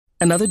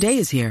Another day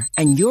is here,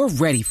 and you're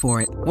ready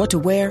for it. What to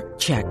wear?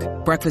 Check.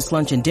 Breakfast,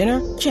 lunch, and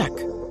dinner? Check.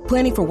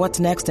 Planning for what's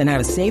next and how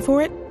to save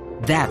for it?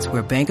 That's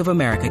where Bank of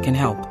America can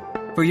help.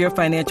 For your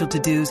financial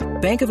to-dos,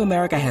 Bank of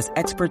America has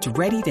experts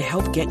ready to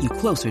help get you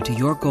closer to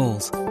your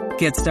goals.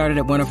 Get started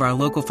at one of our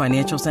local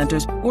financial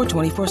centers or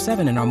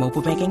 24/7 in our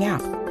mobile banking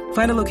app.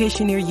 Find a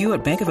location near you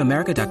at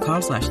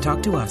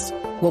bankofamerica.com/talktous.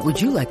 What would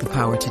you like the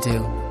power to do?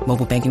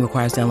 Mobile banking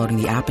requires downloading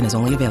the app and is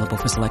only available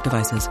for select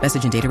devices.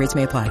 Message and data rates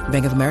may apply.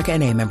 Bank of America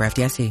N.A., member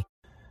FDIC.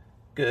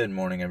 Good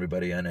morning,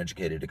 everybody.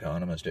 Uneducated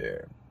economist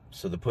here.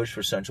 So the push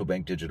for central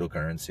bank digital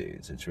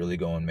currencies, it's really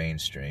going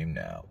mainstream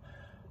now.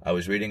 I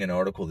was reading an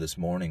article this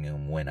morning,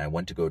 and when I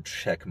went to go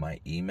check my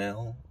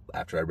email,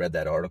 after I read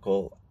that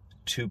article,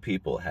 2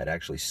 people had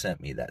actually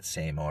sent me that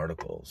same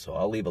article. So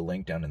I'll leave a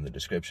link down in the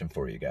description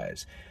for you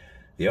guys.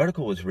 The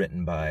article was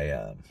written by,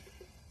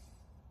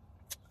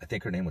 I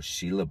think her name was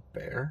Sheila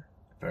Bair,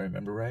 if I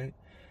remember right.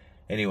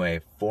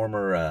 Anyway,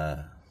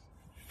 former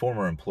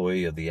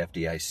employee of the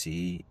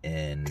FDIC,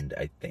 and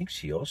I think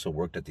she also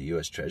worked at the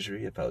U.S.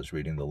 Treasury, if I was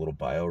reading the little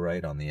bio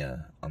right on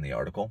the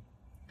article.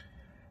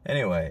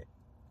 Anyway,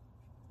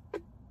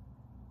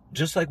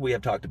 just like we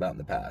have talked about in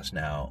the past.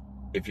 Now,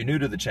 if you're new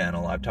to the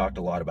channel, I've talked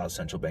a lot about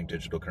central bank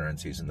digital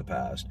currencies in the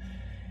past.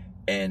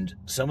 And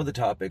some of the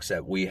topics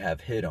that we have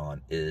hit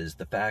on is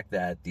the fact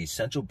that these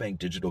central bank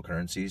digital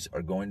currencies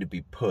are going to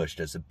be pushed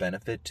as a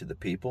benefit to the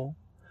people,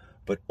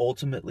 but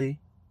ultimately,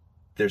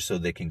 they're so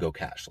they can go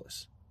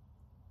cashless.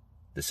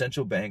 The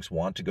central banks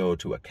want to go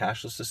to a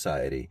cashless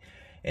society,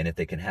 and if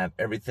they can have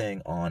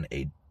everything on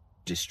a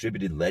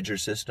distributed ledger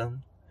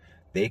system,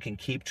 they can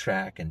keep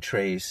track and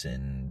trace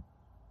and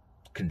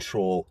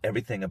control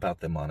everything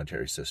about the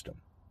monetary system.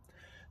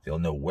 They'll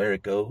know where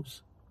it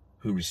goes,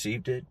 who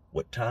received it,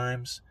 what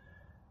times.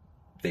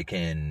 They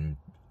can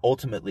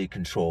ultimately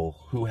control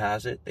who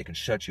has it. They can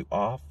shut you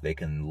off. They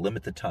can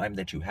limit the time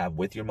that you have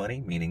with your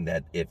money, meaning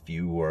that if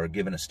you are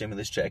given a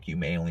stimulus check, you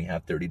may only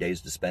have 30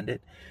 days to spend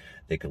it.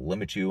 They can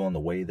limit you on the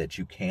way that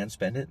you can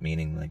spend it,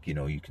 meaning like,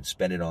 you can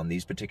spend it on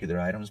these particular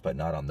items, but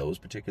not on those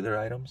particular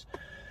items.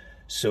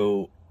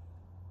 So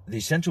the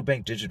central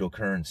bank digital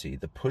currency,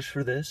 the push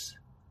for this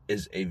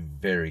is a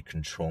very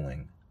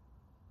controlling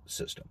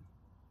system.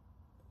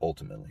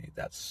 Ultimately,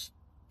 that's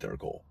their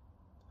goal.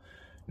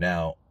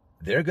 Now,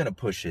 they're going to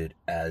push it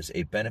as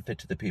a benefit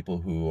to the people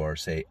who are,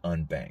 say,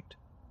 unbanked.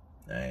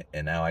 Right?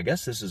 And now I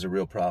guess this is a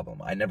real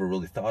problem. I never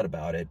really thought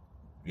about it,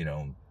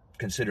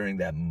 considering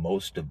that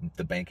most of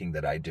the banking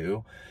that I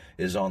do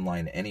is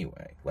online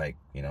anyway. Like,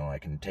 I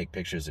can take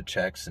pictures of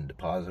checks and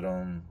deposit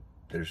them.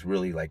 There's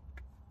really,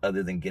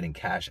 other than getting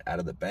cash out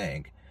of the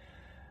bank,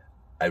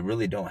 I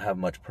really don't have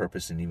much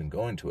purpose in even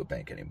going to a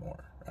bank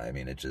anymore. I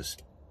mean, it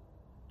just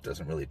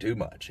doesn't really do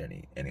much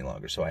any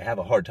longer. So I have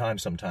a hard time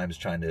sometimes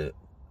trying to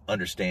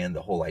understand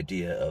the whole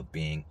idea of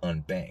being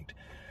unbanked.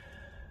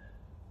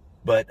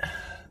 But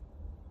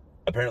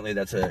apparently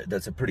that's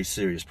a pretty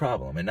serious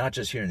problem, and not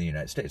just here in the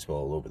United States, but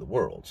all over the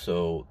world.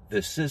 So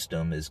this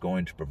system is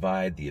going to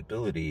provide the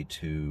ability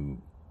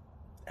to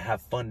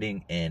have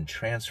funding and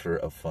transfer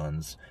of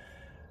funds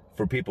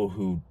for people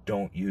who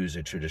don't use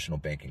a traditional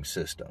banking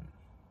system.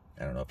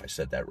 I don't know if I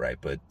said that right,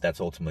 but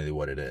that's ultimately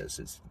what it is.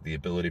 It's the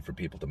ability for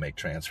people to make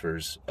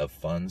transfers of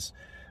funds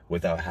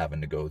without having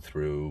to go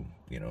through,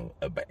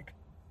 a bank.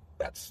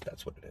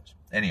 That's what it is.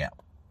 Anyhow,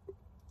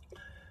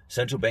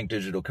 central bank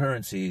digital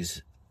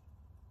currencies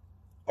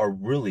are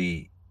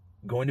really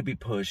going to be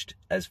pushed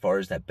as far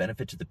as that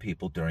benefit to the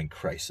people during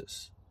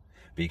crisis,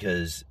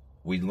 because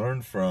we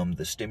learned from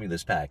the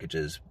stimulus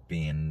packages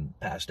being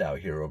passed out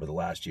here over the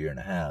last year and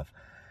a half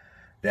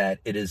that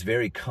it is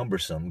very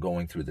cumbersome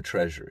going through the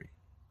Treasury,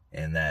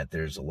 and that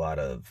there's a lot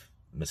of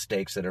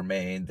mistakes that are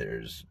made.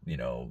 There's,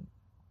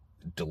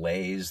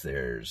 delays.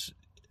 There's,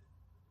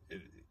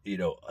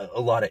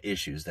 a lot of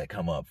issues that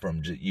come up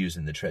from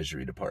using the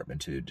Treasury Department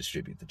to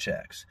distribute the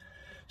checks.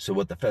 So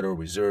what the Federal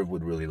Reserve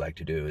would really like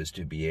to do is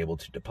to be able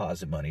to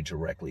deposit money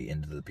directly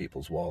into the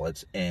people's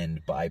wallets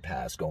and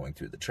bypass going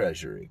through the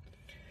Treasury.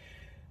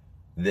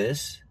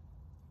 This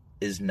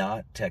is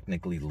not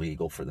technically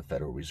legal for the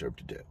Federal Reserve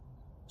to do.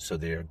 So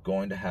they're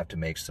going to have to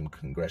make some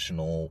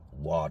congressional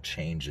law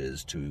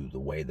changes to the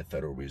way the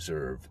Federal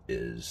Reserve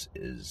is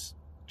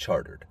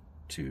chartered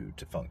to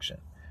function.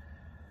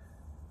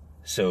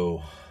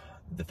 So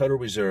the Federal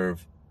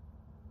Reserve,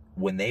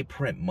 when they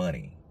print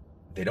money,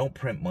 they don't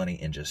print money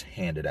and just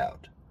hand it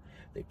out.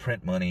 They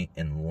print money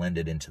and lend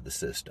it into the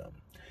system.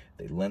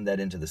 They lend that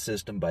into the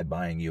system by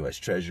buying U.S.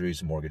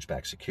 Treasuries,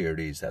 mortgage-backed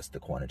securities. That's the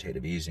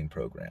quantitative easing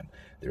program.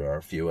 There are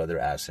a few other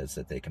assets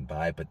that they can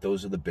buy, but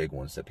those are the big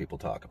ones that people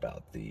talk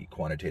about, the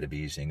quantitative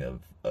easing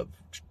of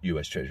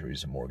U.S.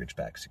 Treasuries and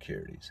mortgage-backed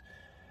securities.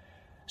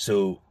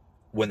 So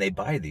when they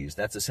buy these,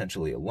 that's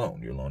essentially a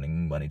loan. You're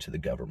loaning money to the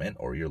government,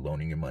 or you're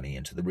loaning your money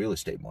into the real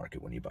estate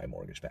market when you buy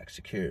mortgage-backed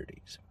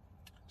securities.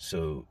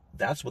 So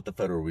that's what the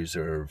Federal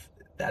Reserve,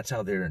 that's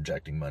how they're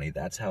injecting money.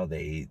 That's how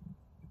they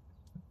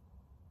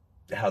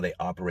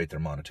operate their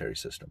monetary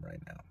system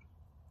right now.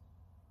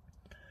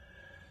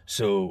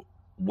 So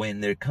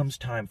when there comes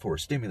time for a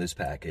stimulus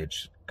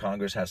package,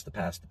 Congress has to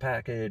pass the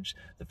package.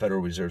 The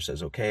Federal Reserve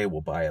says, okay,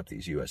 we'll buy up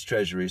these U.S.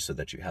 Treasuries so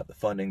that you have the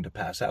funding to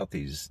pass out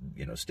these,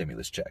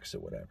 stimulus checks or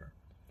whatever.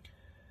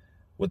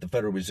 What the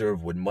Federal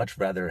Reserve would much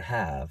rather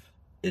have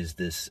is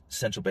this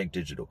central bank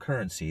digital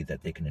currency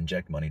that they can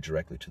inject money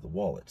directly to the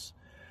wallets.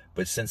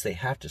 But since they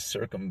have to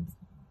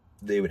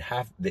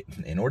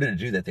in order to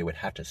do that, they would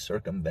have to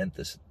circumvent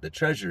the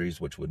treasuries,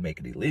 which would make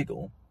it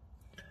illegal.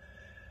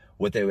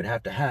 What they would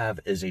have to have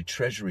is a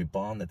treasury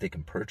bond that they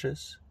can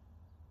purchase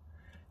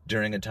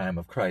during a time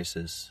of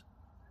crisis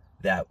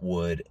that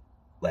would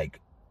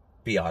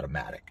be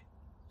automatic.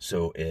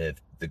 So if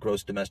the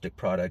gross domestic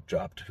product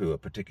dropped to a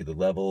particular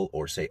level,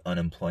 or say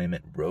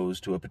unemployment rose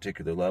to a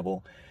particular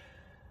level,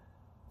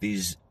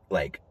 these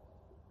I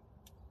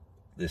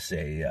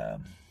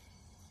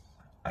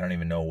don't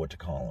even know what to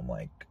call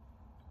them,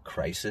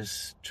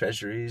 crisis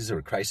treasuries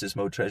or crisis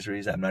mode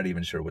treasuries. I'm not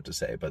even sure what to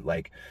say, but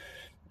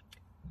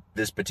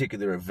this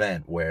particular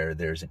event where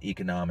there's an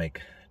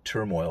economic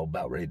turmoil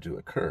about ready to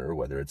occur,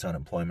 whether it's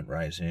unemployment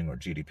rising or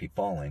GDP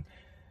falling,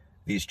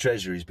 these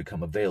treasuries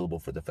become available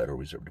for the Federal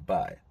Reserve to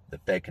buy. The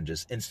Fed can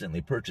just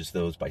instantly purchase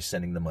those by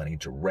sending the money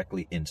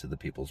directly into the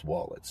people's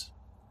wallets.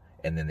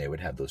 And then they would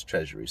have those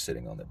treasuries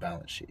sitting on their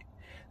balance sheet.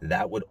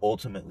 That would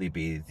ultimately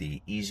be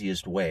the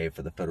easiest way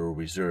for the Federal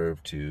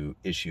Reserve to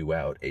issue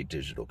out a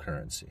digital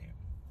currency.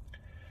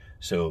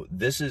 So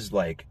this is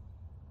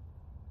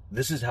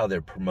how they're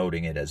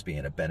promoting it as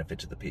being a benefit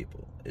to the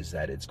people, is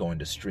that it's going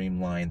to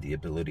streamline the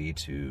ability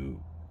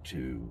to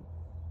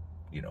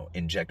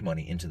inject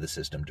money into the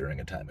system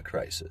during a time of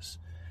crisis.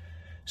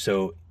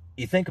 So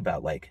you think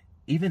about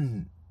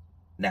even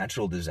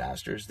natural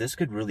disasters, this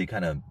could really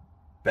kind of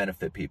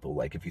benefit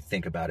people. If you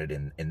think about it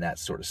in that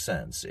sort of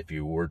sense, if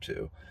you were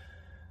to,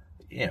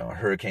 a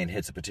hurricane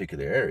hits a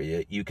particular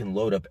area, you can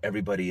load up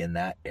everybody in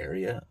that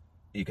area.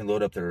 You can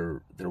load up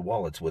their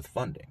wallets with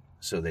funding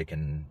so they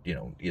can,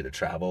 either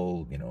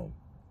travel,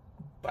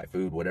 buy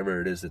food,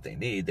 whatever it is that they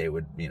need. They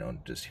would,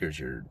 just here's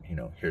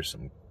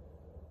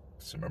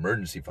some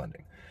emergency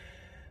funding.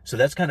 So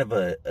that's kind of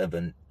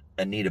a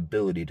neat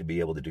ability to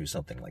be able to do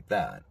something like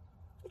that.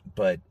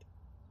 But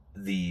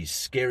the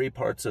scary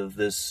parts of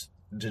this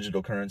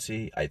digital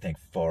currency, I think,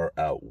 far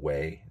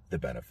outweigh the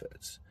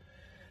benefits.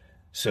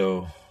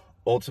 So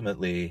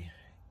ultimately,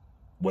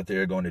 what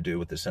they're going to do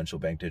with the central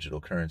bank digital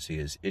currency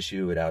is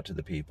issue it out to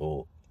the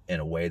people in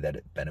a way that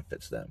it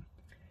benefits them.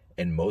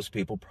 And most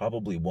people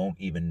probably won't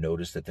even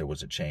notice that there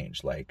was a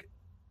change.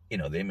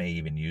 They may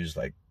even use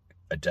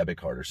a debit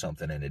card or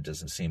something, and it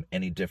doesn't seem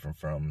any different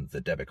from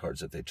the debit cards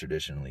that they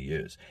traditionally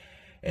use.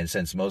 And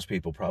since most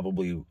people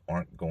probably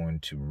aren't going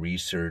to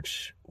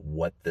research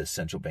what the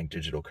central bank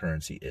digital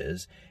currency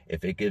is,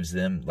 if it gives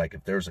them,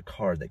 if there's a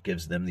card that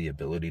gives them the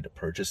ability to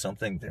purchase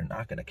something, they're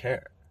not going to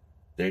care.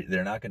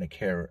 They're not going to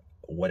care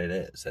what it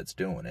is that's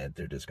doing it.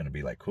 They're just going to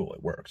be cool,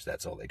 it works.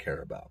 That's all they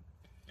care about.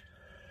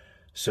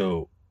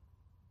 So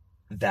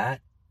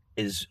that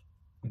is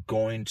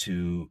going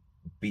to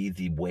be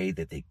the way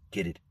that they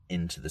get it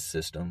into the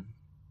system,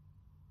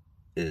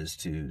 is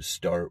to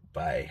start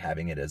by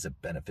having it as a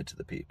benefit to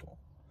the people.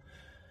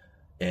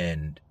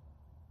 And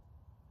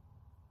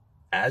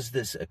as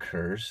this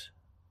occurs,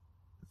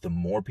 the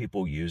more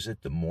people use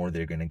it, the more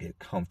they're going to get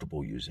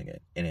comfortable using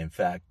it. And in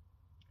fact,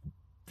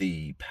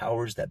 the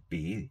powers that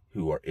be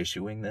who are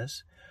issuing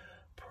this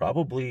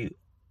probably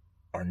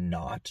are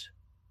not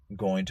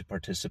going to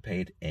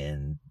participate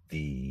in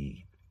the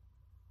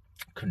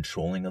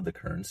controlling of the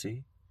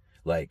currency.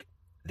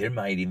 There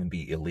might even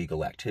be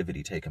illegal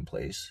activity taking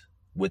place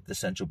with the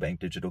central bank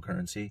digital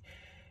currency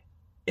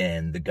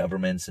and the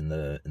governments and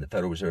the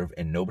Federal Reserve,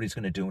 and nobody's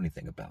going to do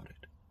anything about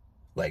it.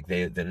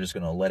 They're just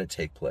going to let it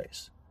take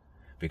place,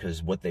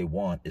 because what they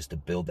want is to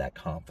build that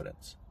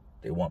confidence.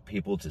 They want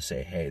people to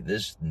say, hey,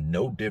 there's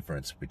no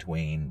difference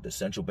between the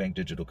central bank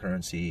digital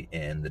currency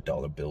and the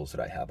dollar bills that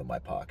I have in my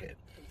pocket.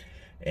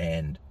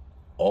 And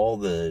all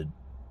the,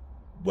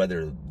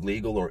 whether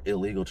legal or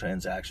illegal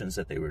transactions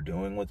that they were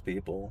doing with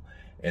people,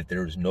 if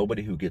there's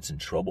nobody who gets in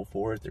trouble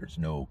for it, there's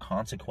no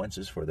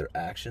consequences for their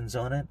actions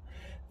on it,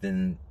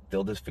 then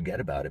they'll just forget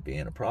about it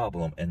being a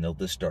problem, and they'll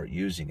just start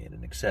using it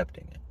and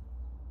accepting it.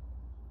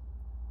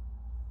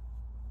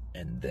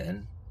 And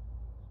then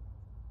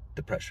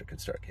the pressure can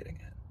start hitting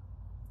in.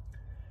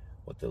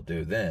 What they'll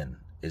do then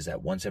is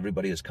that once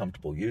everybody is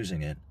comfortable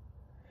using it,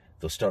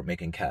 they'll start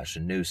making cash a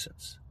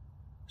nuisance.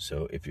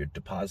 So if you're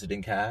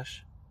depositing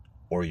cash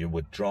or you're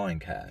withdrawing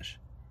cash,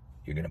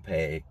 you're going to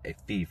pay a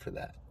fee for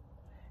that.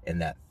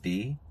 And that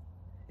fee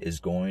is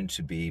going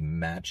to be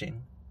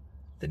matching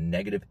the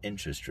negative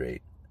interest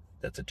rate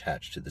that's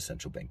attached to the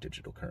central bank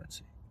digital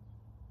currency.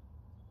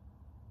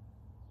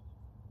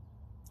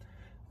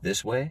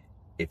 This way,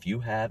 if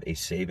you have a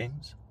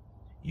savings,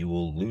 you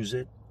will lose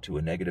it to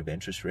a negative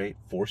interest rate,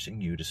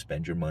 forcing you to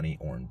spend your money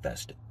or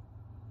invest it.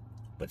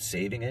 But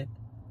saving it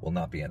will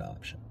not be an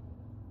option,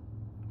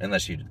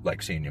 unless you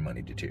like seeing your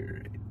money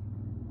deteriorate.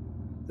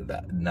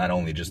 Not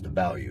only just the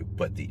value,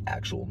 but the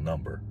actual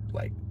number,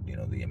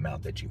 the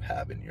amount that you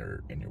have in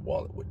your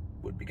wallet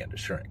would begin to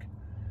shrink.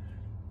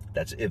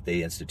 That's if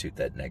they institute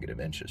that negative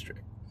interest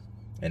rate.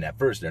 And at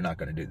first, they're not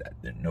going to do that.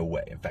 There's no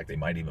way. In fact, they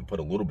might even put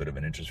a little bit of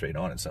an interest rate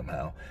on it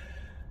somehow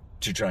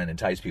to try and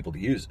entice people to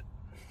use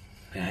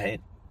it, right?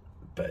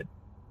 But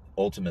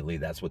ultimately,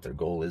 that's what their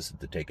goal is,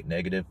 to take it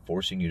negative,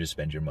 forcing you to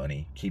spend your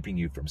money, keeping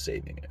you from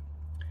saving it.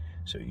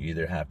 So you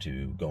either have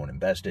to go and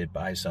invest it,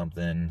 buy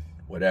something,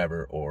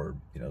 whatever, or,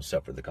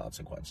 suffer the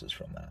consequences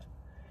from that.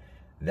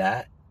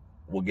 That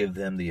will give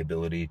them the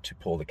ability to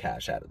pull the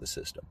cash out of the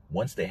system.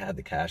 Once they have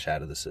the cash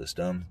out of the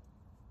system,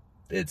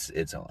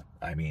 it's on.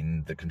 I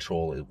mean, the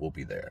control will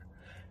be there.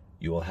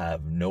 You will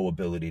have no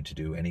ability to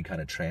do any kind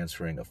of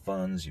transferring of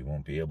funds. You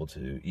won't be able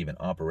to even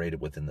operate it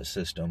within the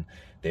system.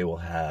 They will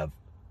have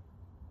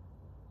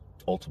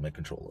ultimate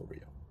control over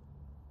you.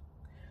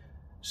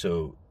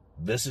 So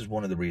this is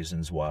one of the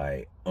reasons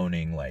why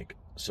owning like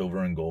silver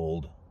and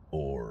gold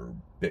or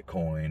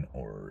Bitcoin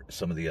or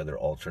some of the other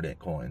alternate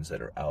coins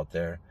that are out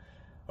there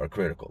are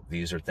critical.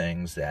 These are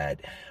things that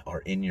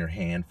are in your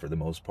hand for the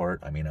most part.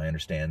 I mean, I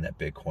understand that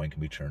Bitcoin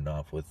can be turned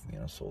off with,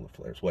 solar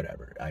flares,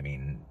 whatever. I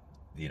mean,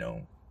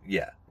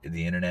 yeah,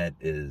 the internet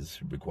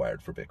is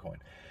required for Bitcoin.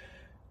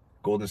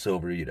 Gold and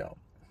silver, you don't.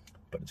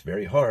 But it's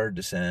very hard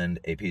to send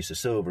a piece of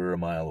silver a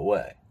mile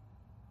away.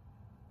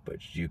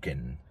 But you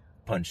can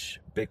punch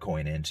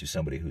Bitcoin into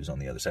somebody who's on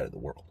the other side of the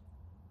world.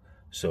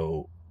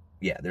 So,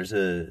 yeah, there's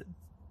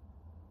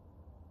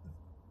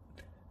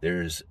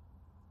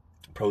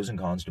pros and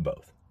cons to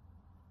both.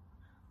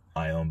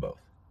 I own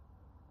both.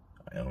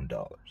 I own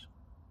dollars.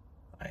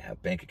 I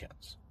have bank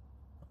accounts.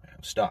 I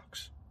have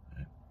stocks.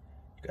 You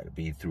got to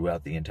be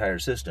throughout the entire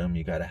system.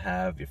 You got to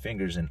have your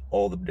fingers in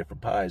all the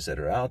different pies that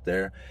are out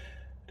there,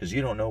 because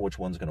you don't know which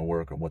one's going to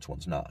work or which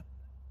one's not.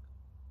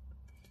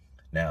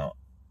 Now,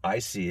 I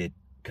see it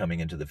coming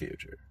into the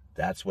future.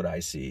 That's what I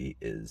see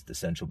is the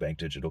central bank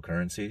digital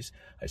currencies.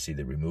 I see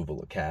the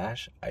removal of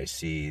cash. I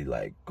see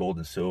like gold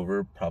and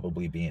silver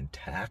probably being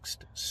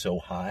taxed so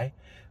high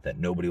that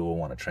nobody will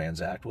want to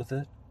transact with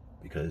it,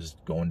 because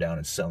going down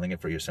and selling it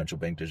for your central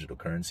bank digital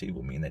currency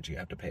will mean that you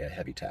have to pay a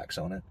heavy tax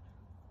on it.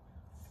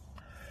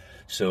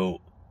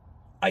 So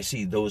I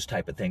see those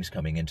type of things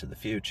coming into the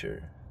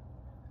future.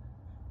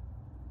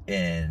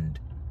 And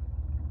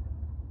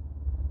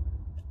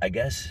I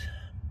guess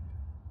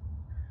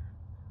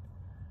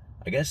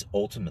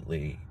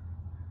ultimately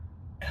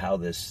how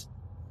this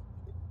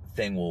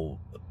thing will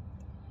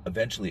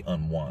eventually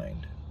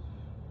unwind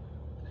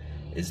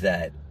is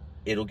that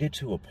it'll get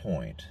to a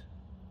point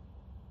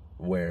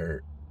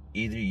where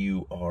either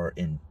you are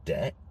in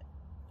debt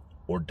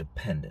or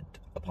dependent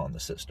upon the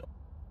system.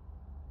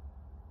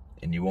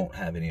 And you won't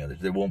have any others.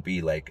 There won't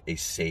be like a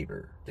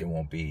saver. There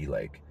won't be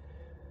like,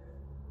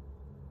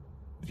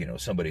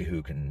 somebody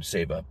who can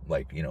save up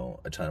like,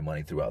 a ton of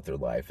money throughout their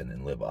life and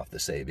then live off the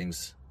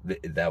savings.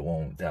 That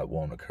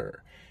won't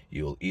occur.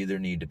 You'll either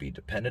need to be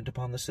dependent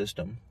upon the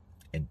system,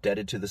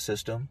 indebted to the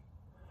system,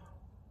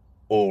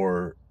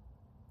 or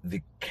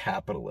the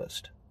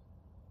capitalist.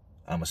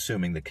 I'm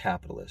assuming the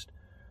capitalist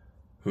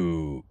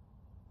who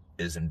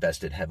is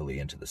invested heavily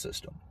into the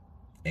system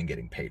and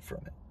getting paid from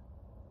it.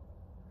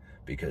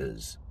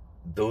 Because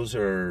those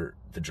are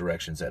the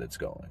directions that it's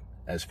going.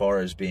 As far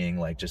as being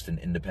like just an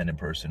independent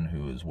person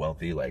who is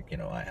wealthy, like,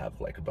 I have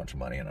like a bunch of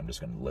money and I'm just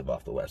going to live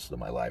off the rest of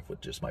my life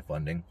with just my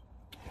funding.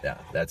 Yeah,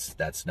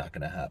 that's not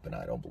going to happen,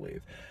 I don't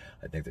believe.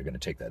 I think they're going to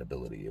take that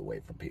ability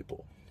away from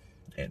people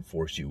and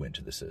force you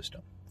into the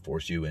system,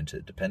 force you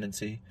into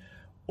dependency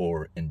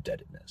or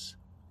indebtedness,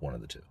 one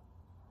of the two.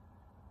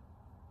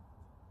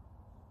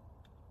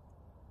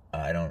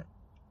 I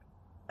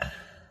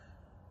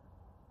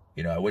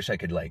wish I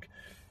could like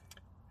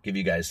give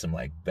you guys some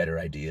like better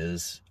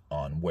ideas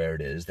on where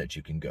it is that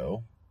you can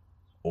go,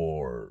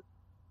 or,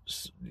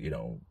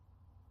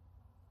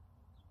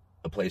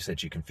 a place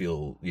that you can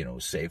feel,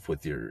 safe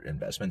with your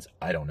investments.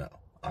 I don't know.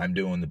 I'm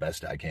doing the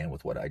best I can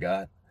with what I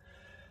got.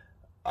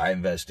 I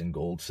invest in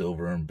gold,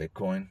 silver, and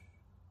Bitcoin,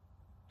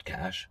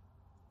 cash.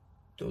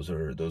 Those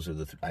are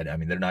I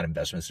mean, they're not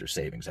investments, they're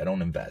savings. I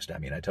don't invest. I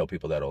mean, I tell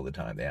people that all the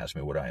time. They ask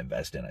me what I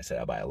invest in. I say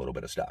I buy a little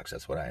bit of stocks.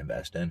 That's what I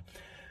invest in.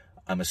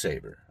 I'm a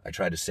saver. I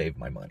try to save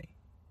my money.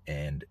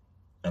 And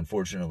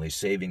unfortunately,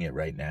 saving it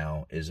right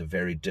now is a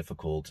very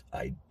difficult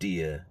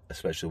idea,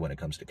 especially when it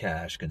comes to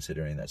cash,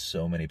 considering that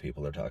so many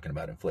people are talking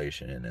about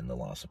inflation and the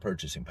loss of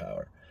purchasing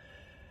power.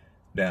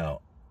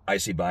 Now, I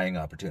see buying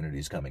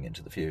opportunities coming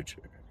into the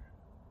future,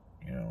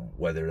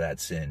 whether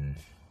that's in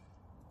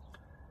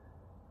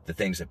the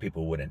things that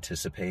people would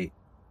anticipate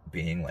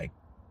being like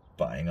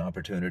buying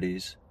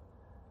opportunities.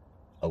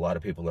 A lot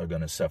of people are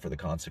going to suffer the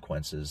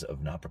consequences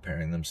of not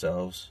preparing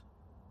themselves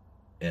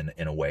in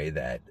a way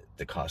that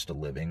the cost of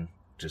living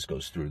just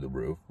goes through the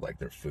roof, like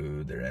their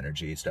food, their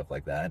energy, stuff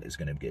like that is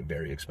going to get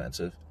very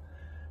expensive.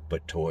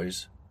 But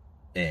toys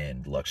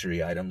and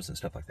luxury items and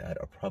stuff like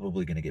that are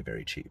probably going to get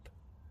very cheap.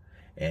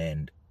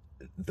 And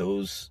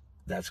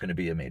that's going to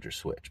be a major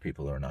switch.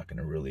 People are not going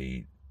to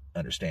really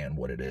understand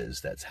what it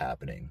is that's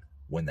happening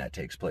when that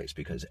takes place,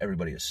 because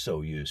everybody is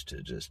so used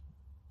to just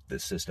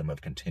this system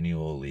of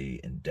continually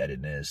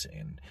indebtedness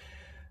and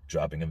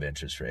dropping of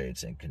interest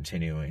rates and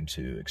continuing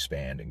to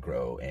expand and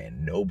grow,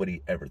 and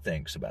nobody ever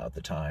thinks about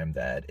the time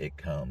that it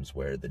comes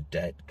where the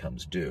debt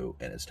comes due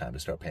and it's time to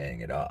start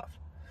paying it off,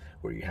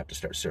 where you have to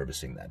start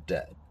servicing that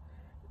debt.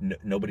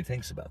 Nobody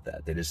thinks about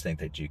that. They just think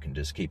that you can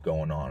just keep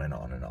going on and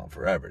on and on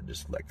forever,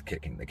 just like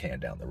kicking the can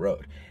down the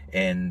road.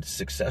 And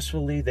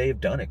successfully, they've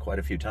done it quite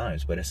a few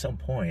times, but at some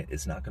point,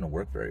 it's not going to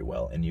work very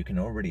well. And you can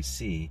already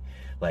see,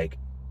 like,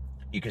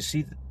 you can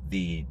see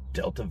the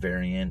Delta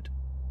variant,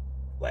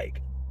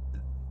 like,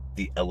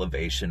 the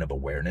elevation of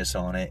awareness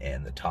on it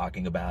and the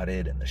talking about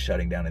it and the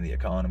shutting down of the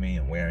economy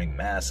and wearing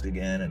masks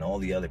again and all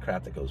the other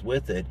crap that goes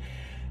with it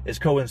is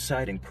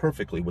coinciding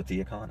perfectly with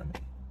the economy.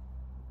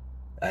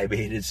 I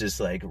mean, it's just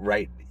like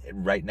right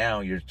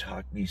now you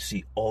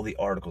see all the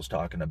articles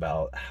talking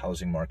about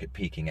housing market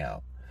peaking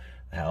out,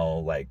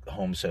 how like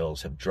home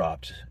sales have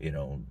dropped,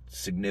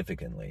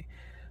 significantly,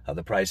 how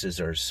the prices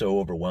are so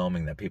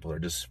overwhelming that people are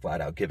just flat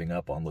out giving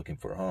up on looking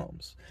for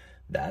homes.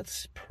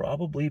 That's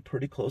probably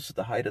pretty close to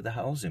the height of the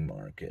housing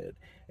market.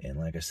 And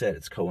like I said,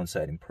 it's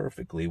coinciding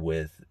perfectly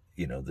with,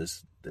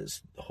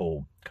 this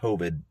whole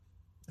COVID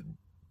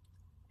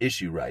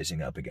issue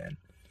rising up again.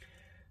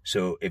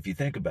 So if you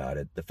think about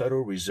it, the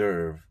Federal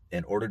Reserve,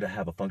 in order to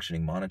have a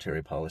functioning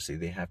monetary policy,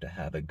 they have to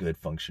have a good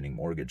functioning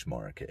mortgage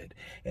market.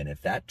 And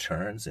if that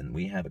turns and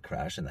we have a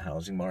crash in the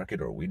housing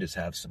market, or we just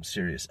have some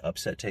serious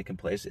upset taking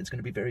place, it's going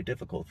to be very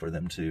difficult for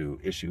them to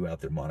issue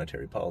out their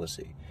monetary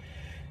policy.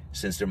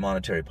 Since their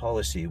monetary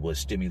policy was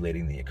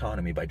stimulating the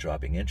economy by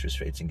dropping interest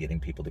rates and getting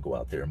people to go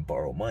out there and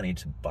borrow money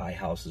to buy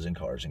houses and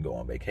cars and go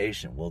on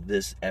vacation. Well,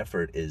 this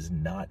effort is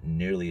not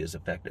nearly as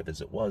effective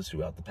as it was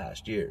throughout the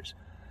past years.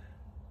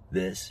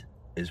 This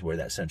is where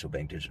that central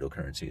bank digital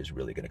currency is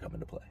really going to come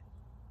into play.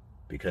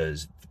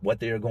 Because what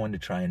they are going to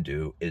try and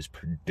do is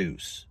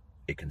produce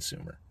a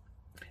consumer.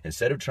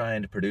 Instead of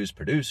trying to produce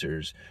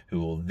producers who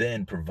will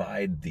then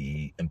provide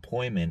the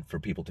employment for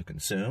people to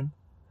consume,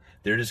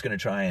 they're just going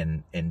to try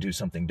and do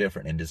something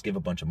different and just give a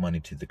bunch of money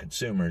to the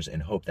consumers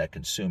and hope that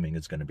consuming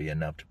is going to be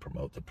enough to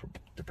promote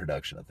the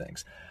production of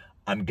things.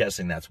 I'm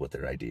guessing that's what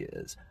their idea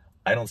is.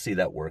 I don't see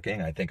that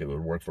working. I think it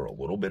would work for a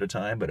little bit of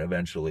time, but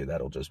eventually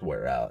that'll just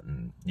wear out,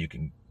 and you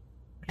can,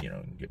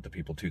 give the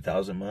people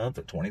 $2,000 a month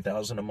or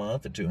 $20,000 a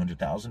month or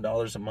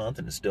 $200,000 a month,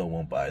 and it still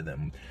won't buy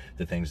them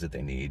the things that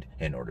they need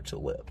in order to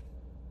live.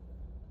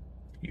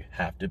 You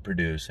have to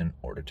produce in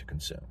order to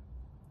consume.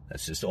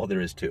 That's just all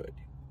there is to it.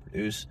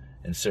 Produce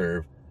and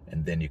serve,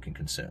 and then you can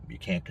consume. You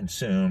can't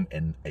consume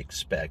and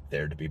expect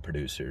there to be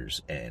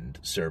producers and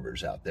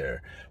servers out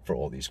there for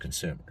all these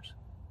consumers.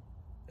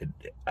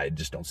 I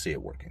just don't see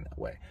it working that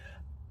way.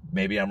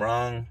 Maybe I'm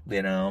wrong,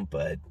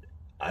 but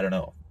I don't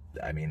know.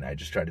 I mean, I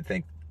just try to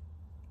think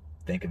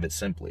of it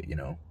simply,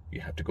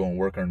 You have to go and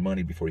work, earn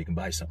money before you can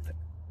buy something.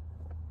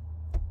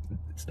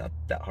 It's not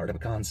that hard of a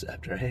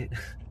concept, right?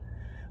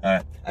 All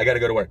right, I got to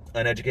go to work.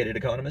 Uneducated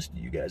economist,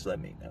 you guys let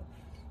me know.